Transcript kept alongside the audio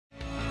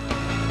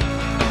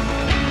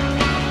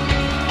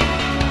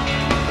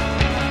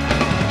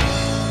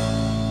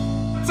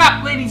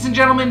Ladies and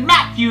gentlemen,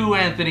 Matthew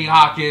Anthony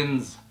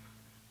Hawkins.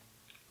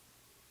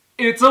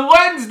 It's a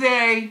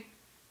Wednesday!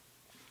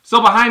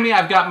 So behind me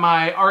I've got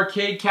my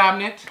arcade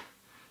cabinet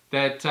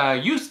that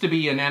used to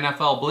be an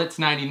NFL Blitz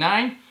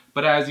 99,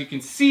 but as you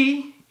can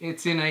see,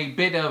 it's in a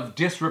bit of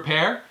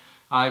disrepair.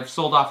 I've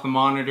sold off the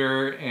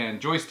monitor and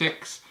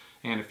joysticks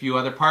and a few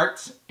other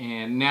parts,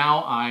 and now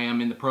I am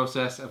in the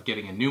process of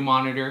getting a new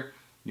monitor,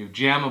 new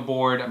JAMA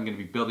board. I'm going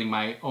to be building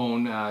my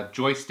own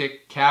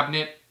joystick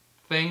cabinet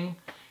thing.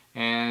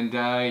 And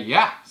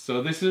yeah,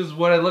 so this is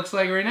what it looks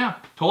like right now.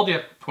 Told you,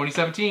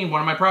 2017, one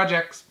of my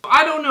projects.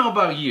 I don't know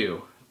about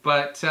you,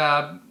 but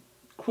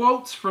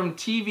quotes from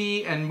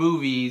TV and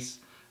movies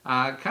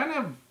kind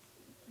of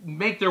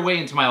make their way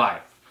into my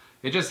life.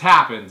 It just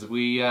happens.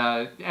 We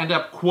end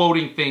up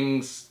quoting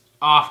things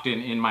often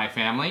in my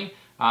family,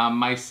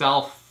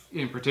 myself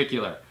in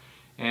particular.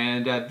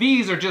 And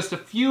these are just a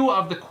few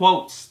of the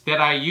quotes that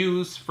I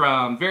use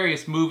from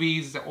various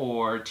movies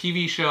or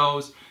TV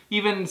shows,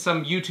 even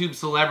some YouTube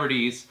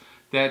celebrities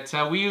that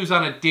we use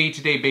on a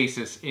day-to-day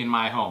basis in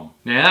my home.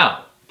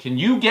 Now, can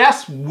you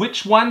guess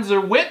which ones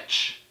are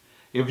which?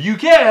 If you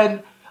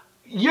can,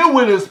 you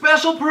win a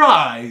special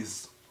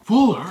prize.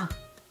 Fuller,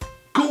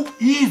 go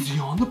easy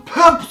on the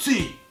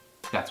Pepsi.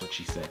 That's what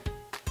she said.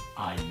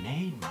 I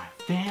made my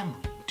family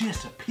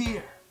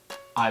disappear.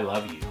 I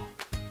love you.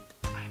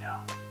 I know.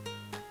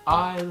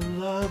 I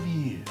love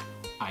you.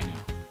 I know.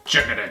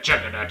 Checking the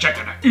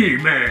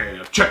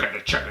email.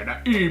 Checking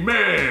the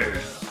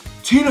email.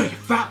 Tina, you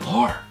fat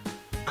whore.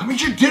 Come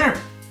eat your dinner.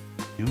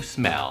 You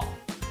smell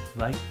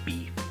like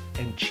beef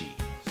and cheese.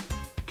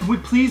 Can we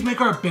please make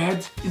our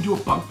beds into a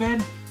bunk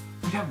bed?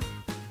 We'd have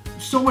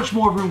so much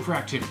more room for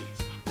activities.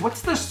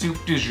 What's the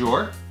soup du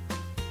jour?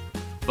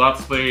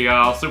 That's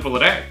the soup of the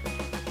day.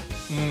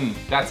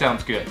 That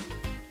sounds good.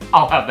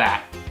 I'll have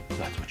that.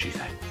 That's what she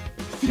said.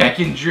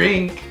 Second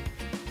drink.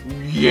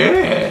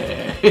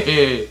 Yeah!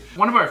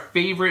 One of our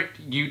favorite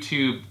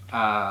YouTube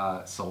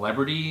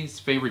celebrities,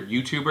 favorite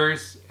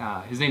YouTubers,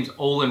 his name's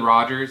Olin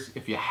Rogers.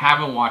 If you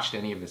haven't watched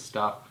any of his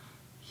stuff,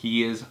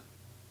 he is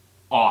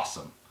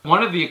awesome.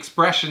 One of the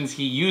expressions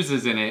he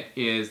uses in it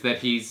is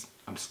that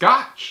I'm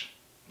Scotch.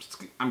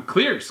 I'm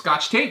clear,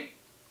 Scotch tape.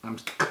 I'm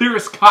clear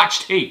as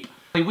Scotch tape.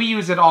 Like, we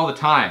use it all the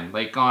time,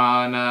 like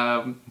on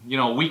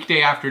a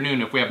weekday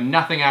afternoon. If we have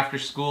nothing after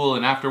school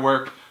and after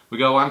work, we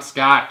go, I'm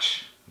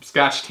Scotch. I'm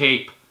Scotch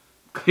tape.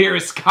 Clear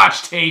as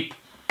Scotch tape.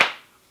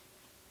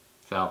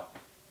 So,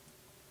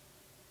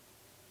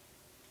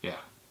 yeah.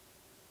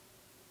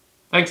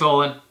 Thanks,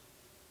 Olin.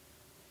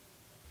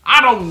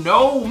 I don't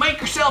know. Make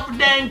yourself a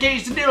dang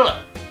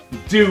quesadilla.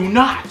 Do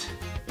not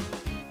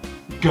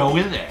go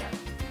in there.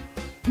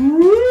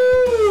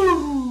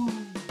 Woo!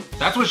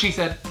 That's what she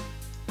said.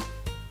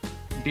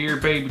 Dear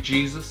baby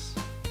Jesus,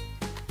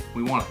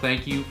 we want to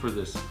thank you for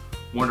this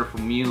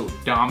wonderful meal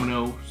of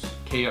Domino's,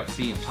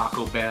 KFC, and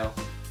Taco Bell.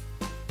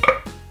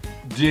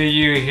 Do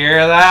you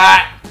hear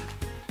that?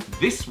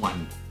 This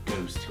one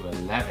goes to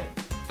 11.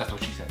 That's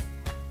what she said.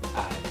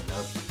 I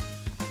love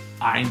you.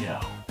 I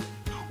know.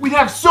 We'd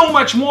have so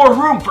much more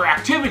room for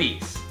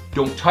activities.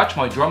 Don't touch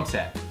my drum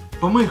set.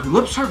 But my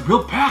lips are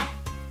real bad.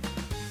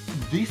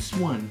 This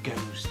one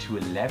goes to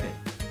 11.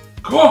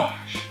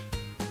 Gosh.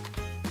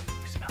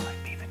 You smell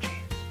like beef and cheese.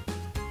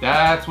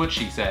 That's what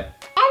she said.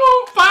 I'm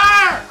on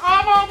fire.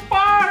 I'm on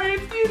fire.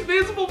 It's the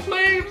invisible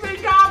flames. They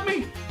got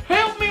me.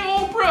 Help me,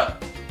 Oprah.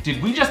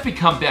 Did we just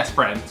become best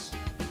friends?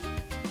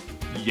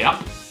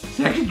 Yep.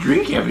 Second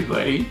drink,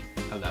 everybody.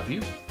 I love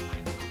you.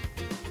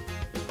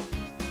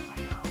 I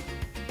know.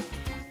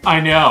 I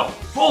know.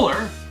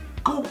 Fuller,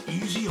 go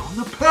easy on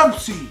the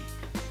Pepsi.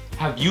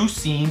 Have you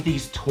seen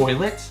these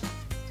toilets?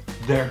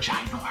 They're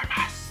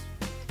ginormous.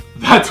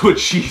 That's what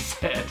she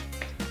said.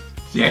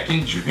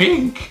 Second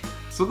drink.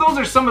 So those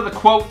are some of the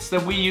quotes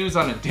that we use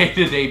on a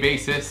day-to-day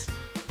basis.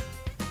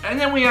 And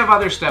then we have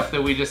other stuff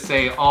that we just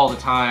say all the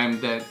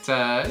time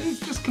that is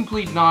just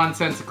complete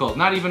nonsensical,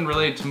 not even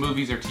related to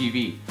movies or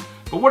TV.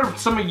 But what are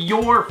some of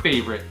your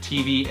favorite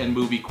TV and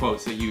movie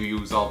quotes that you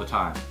use all the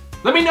time?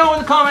 Let me know in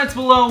the comments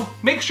below.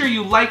 Make sure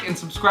you like and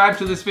subscribe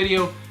to this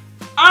video.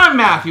 I'm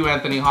Matthew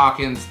Anthony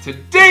Hawkins.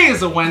 Today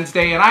is a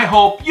Wednesday, and I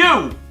hope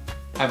you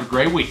have a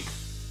great week.